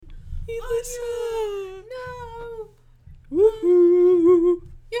Melissa. No. Woohoo.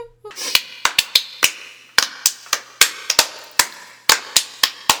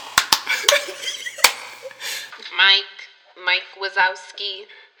 Mike Wazowski.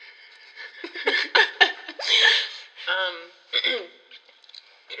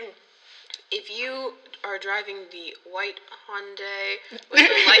 If you are driving the white Hyundai with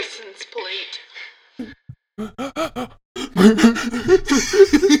the license plate.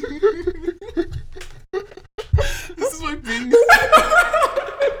 This is my being.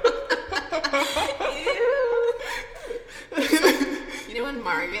 You know in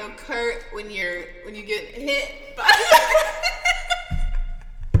Mario Kart when you get hit by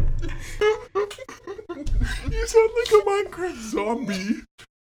You sound like a Minecraft zombie.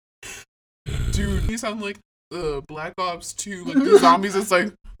 Dude, you sound like Black Ops 2, like the zombies. It's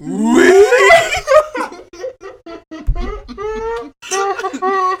like, oh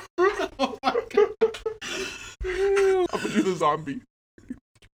my God. I'm gonna do the zombie.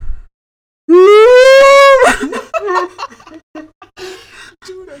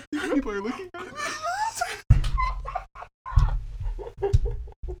 Dude, I think people are looking at me.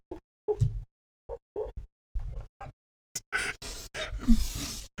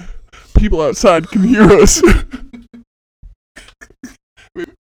 People outside can hear us.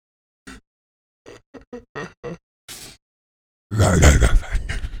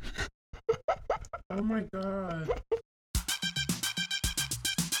 Oh my God.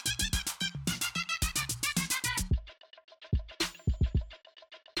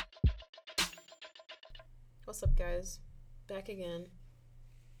 What's up, guys? Back again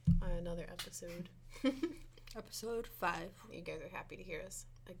on another episode. Episode 5. You guys are happy to hear us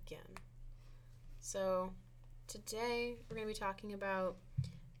again. So, today we're going to be talking about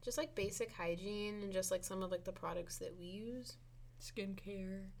just like basic hygiene and just like some of like the products that we use.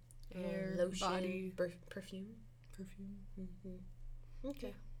 Skincare, hair, lotion, body, perfume. Mm-hmm.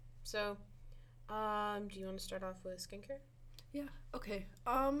 Okay. So, do you want to start off with skincare? Yeah. Okay.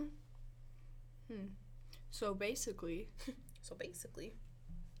 So basically,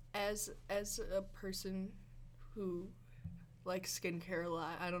 as a person who likes skincare a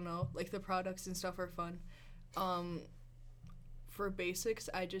lot, I don't know, like the products and stuff are fun. For basics,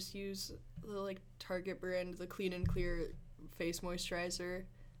 I just use the like Target brand, the Clean and Clear face moisturizer,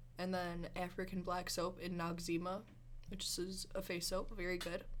 and then African Black soap in Noxzema, which is a face soap, very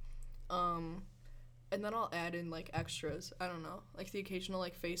good. And then I'll add in like extras. I don't know, like the occasional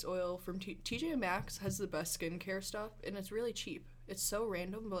like face oil from TJ Maxx has the best skincare stuff, and it's really cheap. It's so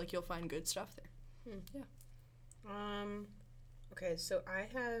random, but like you'll find good stuff there. Yeah. Okay, so I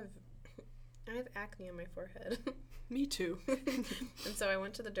have acne on my forehead. Me too. And so I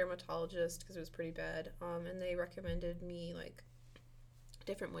went to the dermatologist because it was pretty bad. And they recommended me like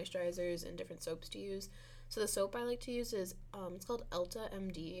different moisturizers and different soaps to use. So the soap I like to use is it's called Elta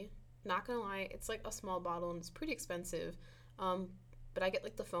MD. Not gonna lie, it's like a small bottle and it's pretty expensive. But I get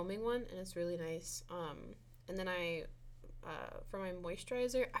like the foaming one and it's really nice. And then for my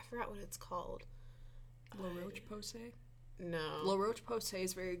moisturizer, I forgot what it's called. La Roche-Posay? No. La Roche-Posay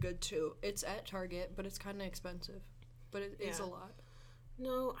is very good too. It's at Target, but it's kind of expensive. But it is a lot.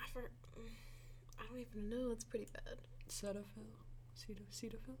 No, I don't even know. It's pretty bad. Cetaphil?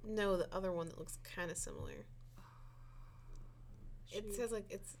 Cetaphil? No, the other one that looks kind of similar. It says like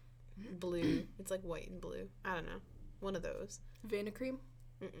it's blue. It's like white and blue. I don't know. One of those. Vanacream?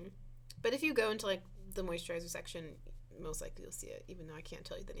 Mm-mm. But if you go into like the moisturizer section, most likely you'll see it, even though I can't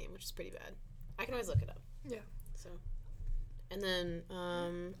tell you the name, which is pretty bad. I can always look it up. Yeah. So, and then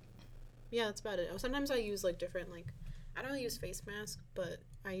yeah, that's about it. Sometimes I use like different like I don't use face mask, but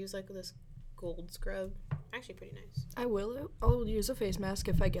I use like this gold scrub. Actually, pretty nice. I'll use a face mask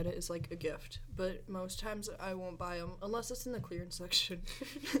if I get it as like a gift, but most times I won't buy them unless it's in the clearance section.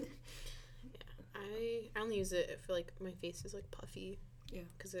 Yeah, I only use it if like my face is like puffy. Yeah,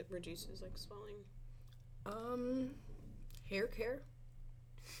 because it reduces like swelling. Hair care.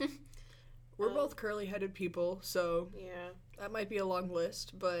 We're both curly-headed people, so yeah, that might be a long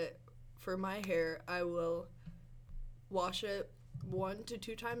list. But for my hair, I will wash it 1 to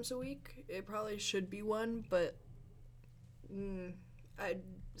 2 times a week. It probably should be 1, but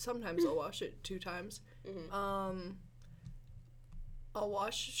sometimes I'll wash it 2 times. Mm-hmm. I'll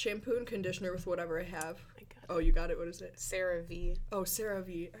wash shampoo and conditioner with whatever I have. Oh, you got it. What is it? CeraVe. Oh,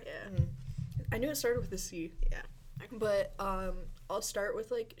 CeraVe. Yeah. I knew it started with a C. Yeah. But I'll start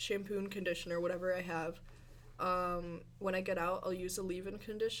with like shampoo and conditioner, whatever I have. When I get out, I'll use a leave-in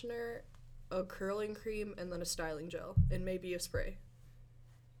conditioner, a curling cream, and then a styling gel, and maybe a spray.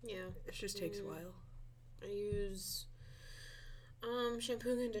 Yeah. It just takes a while. I use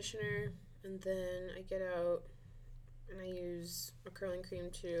Shampoo and conditioner, and then I get out and I use a curling cream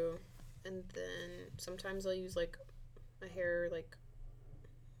too, and then sometimes I'll use like a hair like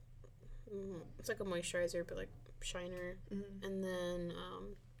it's like a moisturizer but like shiner, and then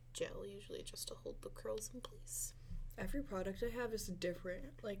gel usually just to hold the curls in place. Every product I have is different.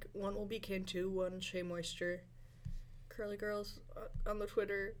 Like, one will be Cantu, one Shea Moisture. Curly girls on the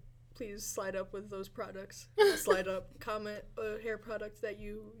Twitter, please slide up with those products. Slide up, comment a hair product that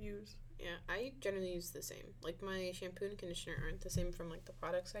you use. Yeah, I generally use the same. Like, my shampoo and conditioner aren't the same from like the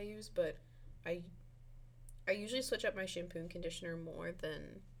products I use, but I usually switch up my shampoo and conditioner more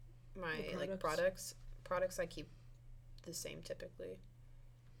than my like products. Products I keep the same typically.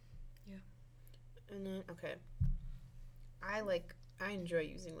 Yeah. And then okay. I enjoy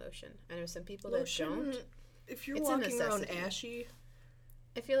using lotion. I know some people lotion, that don't. If you're walking around ashy,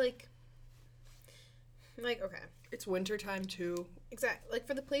 I feel like okay. It's wintertime too. Exactly. Like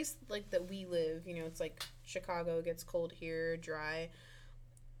for the place like that we live, you know, it's like Chicago, it gets cold here, dry.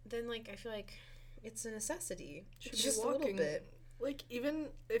 Then like I feel like it's a necessity. Should just be walking, a little bit. Like even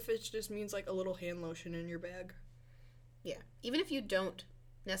if it just means like a little hand lotion in your bag. Yeah. Even if you don't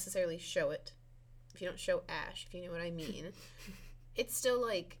necessarily show it. If you don't show ash, if you know what I mean. It's still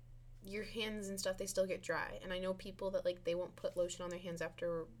like your hands and stuff, they still get dry. And I know people that like they won't put lotion on their hands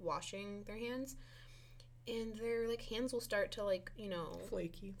after washing their hands. And their like hands will start to like, you know,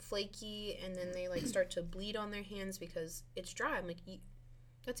 flaky, and then they like start to bleed on their hands because it's dry. I'm like,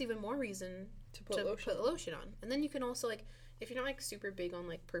 that's even more reason to put lotion on. And then you can also like, if you're not like super big on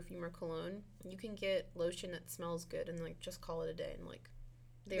like perfume or cologne, you can get lotion that smells good and like just call it a day and like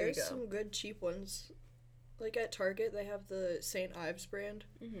There's some good cheap ones. Like at Target, they have the St. Ives brand.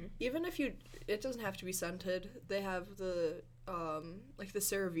 Mm-hmm. Even if it doesn't have to be scented. They have the like the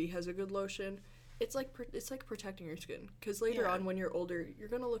CeraVe has a good lotion. It's like protecting your skin because later on when you're older, you're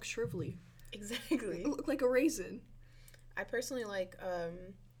gonna look shrivelly. Exactly. Look like a raisin. I personally like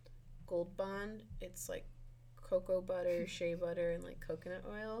Gold Bond. It's like cocoa butter, shea butter, and like coconut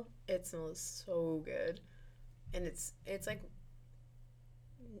oil. It smells so good, and it's like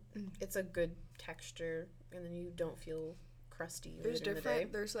it's a good texture, and then you don't feel crusty. There's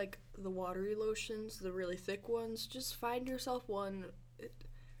different. There's like the watery lotions, the really thick ones. Just find yourself one.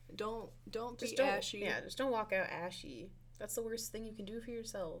 Don't be ashy. Yeah, just don't walk out ashy. That's the worst thing you can do for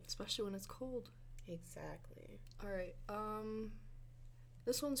yourself, especially when it's cold. Exactly. All right.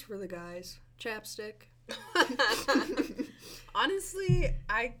 This one's for the guys. Chapstick. Honestly,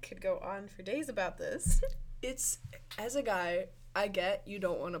 I could go on for days about this. It's, as a guy, I get you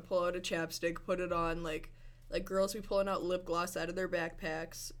don't want to pull out a chapstick, put it on, like girls be pulling out lip gloss out of their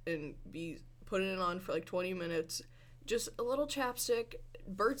backpacks and be putting it on for like 20 minutes. Just a little chapstick.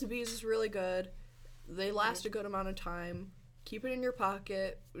 Burt's Bees is really good. They last a good amount of time. Keep it in your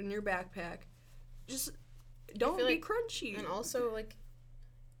pocket, in your backpack. Just don't be crunchy. And also, like,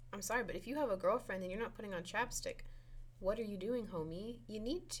 I'm sorry, but if you have a girlfriend and you're not putting on chapstick, what are you doing, homie? You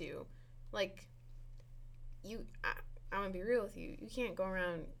need to. Like, I'm gonna be real with you. You can't go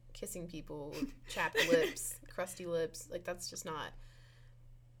around kissing people with chapped lips, crusty lips. Like, that's just not.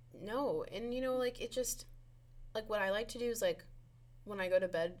 No. And, you know, like, it just. Like, what I like to do is, like, when I go to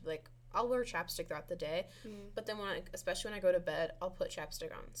bed, like, I'll wear chapstick throughout the day. But then especially when I go to bed, I'll put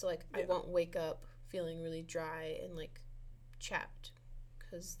chapstick on. So, like, I won't wake up feeling really dry and, like, chapped.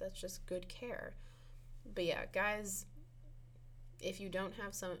 Because that's just good care. But, yeah, guys, if you don't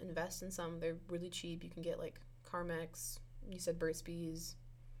have some, invest in some. They're really cheap. You can get, like, Carmex. You said Burt's Bees.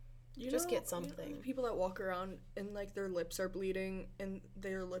 Just get something. You know, people that walk around and, like, their lips are bleeding and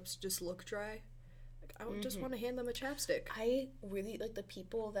their lips just look dry. Like, I would just want to hand them a chapstick. I really like the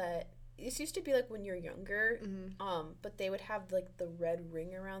people that... This used to be, like, when you're younger. But they would have, like, the red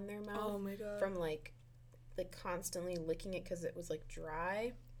ring around their mouth. Oh, my God. From, like constantly licking it because it was, like,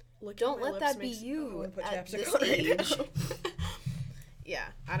 dry. Don't let that be you at this age. Yeah,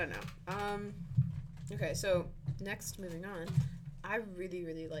 I don't know. Okay, so next, moving on. I really,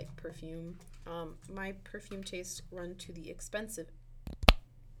 really like perfume. My perfume tastes run to the expensive.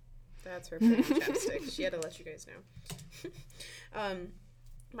 That's her putting chapstick. She had to let you guys know.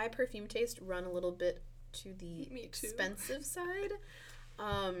 My perfume taste run a little bit to the expensive side.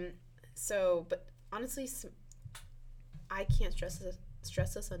 But honestly, I can't stress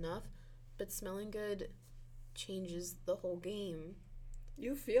this enough, but smelling good changes the whole game.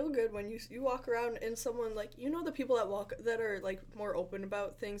 You feel good when you walk around and someone, like, you know, the people that are, like, more open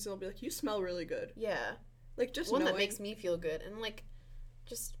about things, and they'll be like, you smell really good. Yeah. Like, just one that makes me feel good, and, like,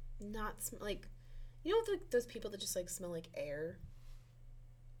 just not like, you know, those people that just, like, smell like air?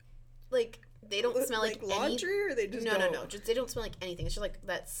 Like, They don't smell like laundry, or they just no. Just they don't smell like anything. It's just like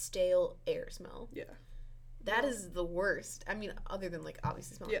that stale air smell. Yeah. That is the worst. I mean, other than like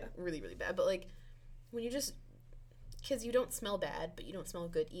obviously smelling really, really bad, but like when you just, because you don't smell bad, but you don't smell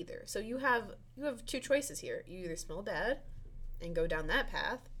good either. So you have two choices here. You either smell bad and go down that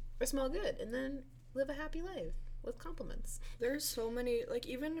path, or smell good and then live a happy life with compliments. There's so many, like,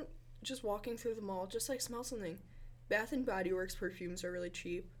 even just walking through the mall, just like smell something. Bath and Body Works perfumes are really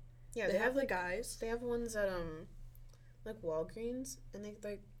cheap. Yeah, they have the guys. They have ones at like Walgreens, and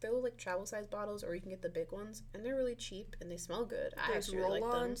they're like travel size bottles, or you can get the big ones, and they're really cheap and they smell good. There's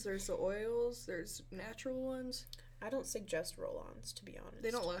roll-ons, there's the oils, there's natural ones. I don't suggest roll-ons, to be honest.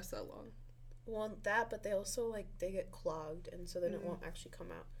 They don't last that long. Well, but they also like they get clogged, and so then it won't actually come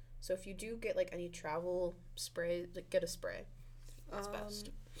out. So if you do get like any travel spray, like get a spray. That's best.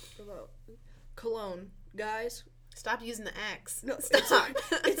 What about cologne, guys? Stop using the X. No, stop.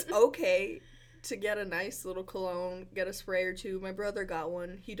 It's okay to get a nice little cologne, get a spray or two. My brother got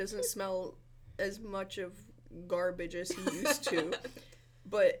one. He doesn't smell as much of garbage as he used to.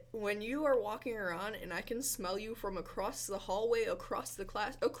 But when you are walking around and I can smell you from across the hallway, across the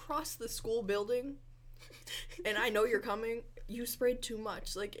class, across the school building, and I know you're coming, you sprayed too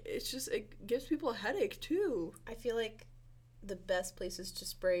much. Like, it gives people a headache too. I feel like the best places to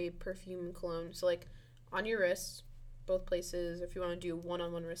spray perfume and cologne, so like on your wrists, both places, if you want to do one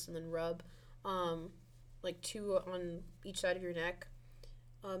on one wrist and then rub, like two on each side of your neck.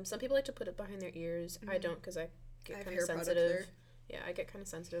 Some people like to put it behind their ears. I don't, because I get kind of sensitive. Yeah, I get kind of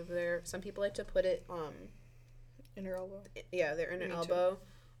sensitive there. Some people like to put it inner elbow. Yeah, their inner elbow.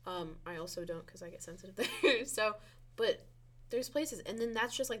 I also don't, because I get sensitive there. So, but there's places, and then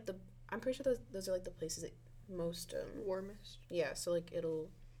that's just like I'm pretty sure those are like the places that most warmest. Yeah, so like it'll.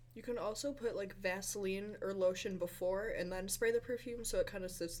 You can also put like Vaseline or lotion before and then spray the perfume, so it kind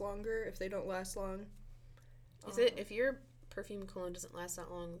of sits longer if they don't last long. If your perfume cologne doesn't last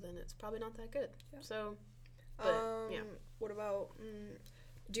that long, then it's probably not that good. Yeah. So, but, yeah. What about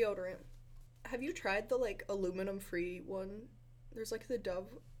deodorant? Have you tried the like aluminum free one? There's like the Dove.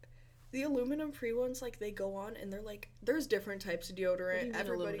 The aluminum free ones, like they go on and they're like, there's different types of deodorant. What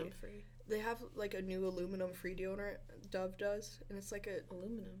do you mean aluminum free? They have like a new aluminum free deodorant. Dove does, and it's like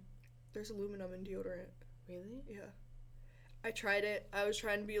aluminum. There's aluminum in deodorant. Really? Yeah. I tried it. I was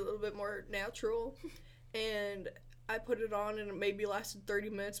trying to be a little bit more natural, and I put it on, and it maybe lasted 30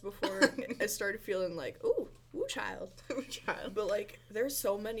 minutes before I started feeling like, ooh, child. Ooh, child. But like, there's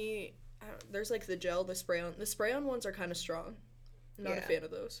so many. There's like the gel, the spray-on. The spray-on ones are kind of strong. I'm not a fan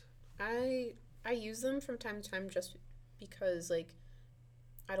of those. I use them from time to time just because like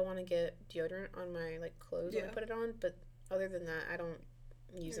I don't want to get deodorant on my like clothes when I put it on, but other than that, I don't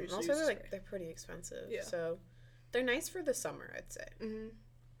use them. Also, they're pretty expensive, so they're nice for the summer, I'd say. Mm-hmm.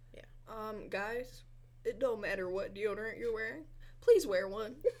 Yeah. Guys, it don't matter what deodorant you're wearing. Please wear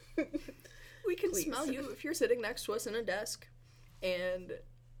one. We can smell you if you're sitting next to us in a desk, and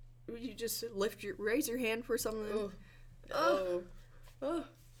you just raise your hand for something. Oh.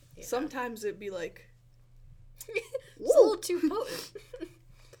 Yeah. Sometimes it'd be like, it's a little too potent.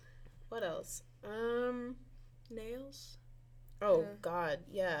 What else? Nails. Oh God,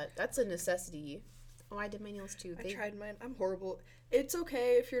 yeah, that's a necessity. Oh, I did my nails too. I tried mine. I'm horrible. It's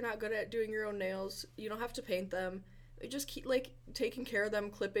okay if you're not good at doing your own nails. You don't have to paint them. Just keep like taking care of them,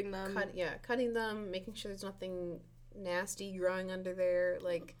 clipping them. Cutting them, making sure there's nothing nasty growing under there.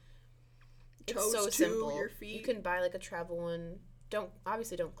 Like, it's so simple. Your feet. You can buy like a travel one. Don't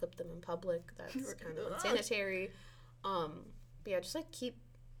clip them in public. That's kind of unsanitary. But yeah, just like keep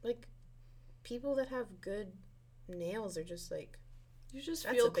like people that have good nails are just like, you just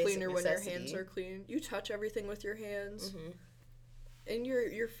feel cleaner when your hands are clean. You touch everything with your hands, and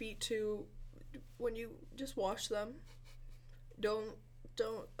your feet too. When you just wash them, don't.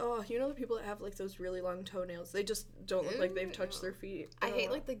 Oh, you know the people that have like those really long toenails? They just don't look like they've touched their feet. I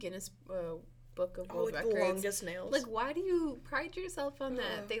hate like the Guinness Book of World Records. The longest nails. Like, why do you pride yourself on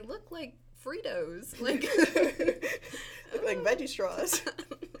that? They look like Fritos. Like, like veggie straws.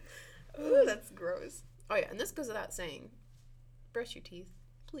 Ooh, that's gross. Oh yeah, and this goes without saying. Brush your teeth,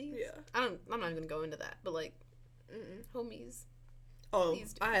 please. Yeah. I'm not even gonna go into that, but like, homies. Oh,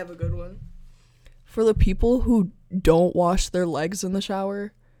 I have a good one. For the people who don't wash their legs in the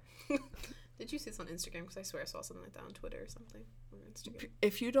shower. Did you see this on Instagram? Because I swear I saw something like that on Twitter or something. On Instagram.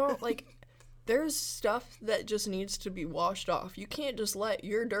 If you don't, like, there's stuff that just needs to be washed off. You can't just let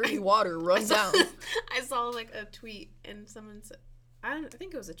your dirty water run down. I saw, like, a tweet, and someone said, I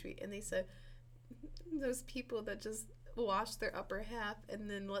think it was a tweet, and they said, those people that just wash their upper half and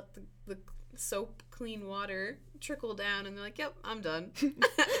then let the soap, clean water trickle down, and they're like, "Yep, I'm done."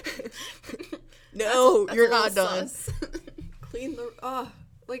 No, That's you're a not little done. sus. Clean the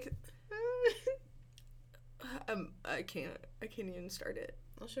like. I can't even start it.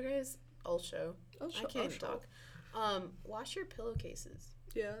 I'll show guys. I can't even talk. Wash your pillowcases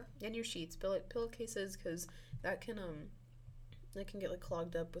Yeah. and your sheets, pillowcases, because that can get like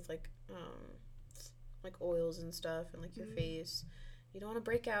clogged up with like oils and stuff, and like your face. You don't want to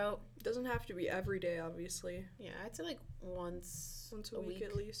break out. It doesn't have to be every day, obviously. Yeah, I'd say like once Once a week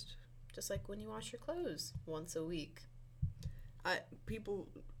at least. Just like when you wash your clothes, once a week.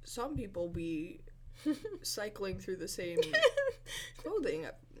 Some people be cycling through the same clothing.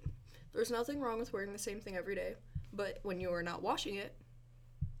 There's nothing wrong with wearing the same thing every day, but when you are not washing it,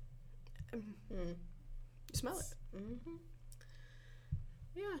 you smell it. Mm-hmm.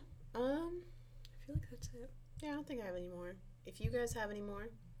 Yeah. I feel like that's it. Yeah, I don't think I have any more. If you guys have any more,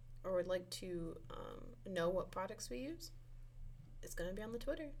 or would like to know what products we use, it's gonna be on the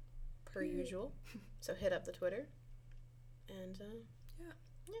Twitter, per usual. So hit up the Twitter. And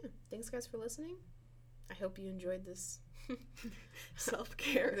yeah. Thanks guys for listening. I hope you enjoyed this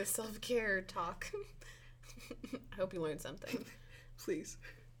Self-care. this self-care talk. I hope you learned something. Please.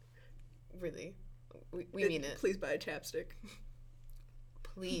 Really. We mean it. Please buy a chapstick.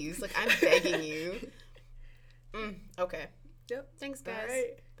 Please. Like, I'm begging you. Okay. Yep. Thanks, guys. All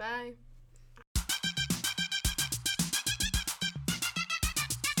right. Bye.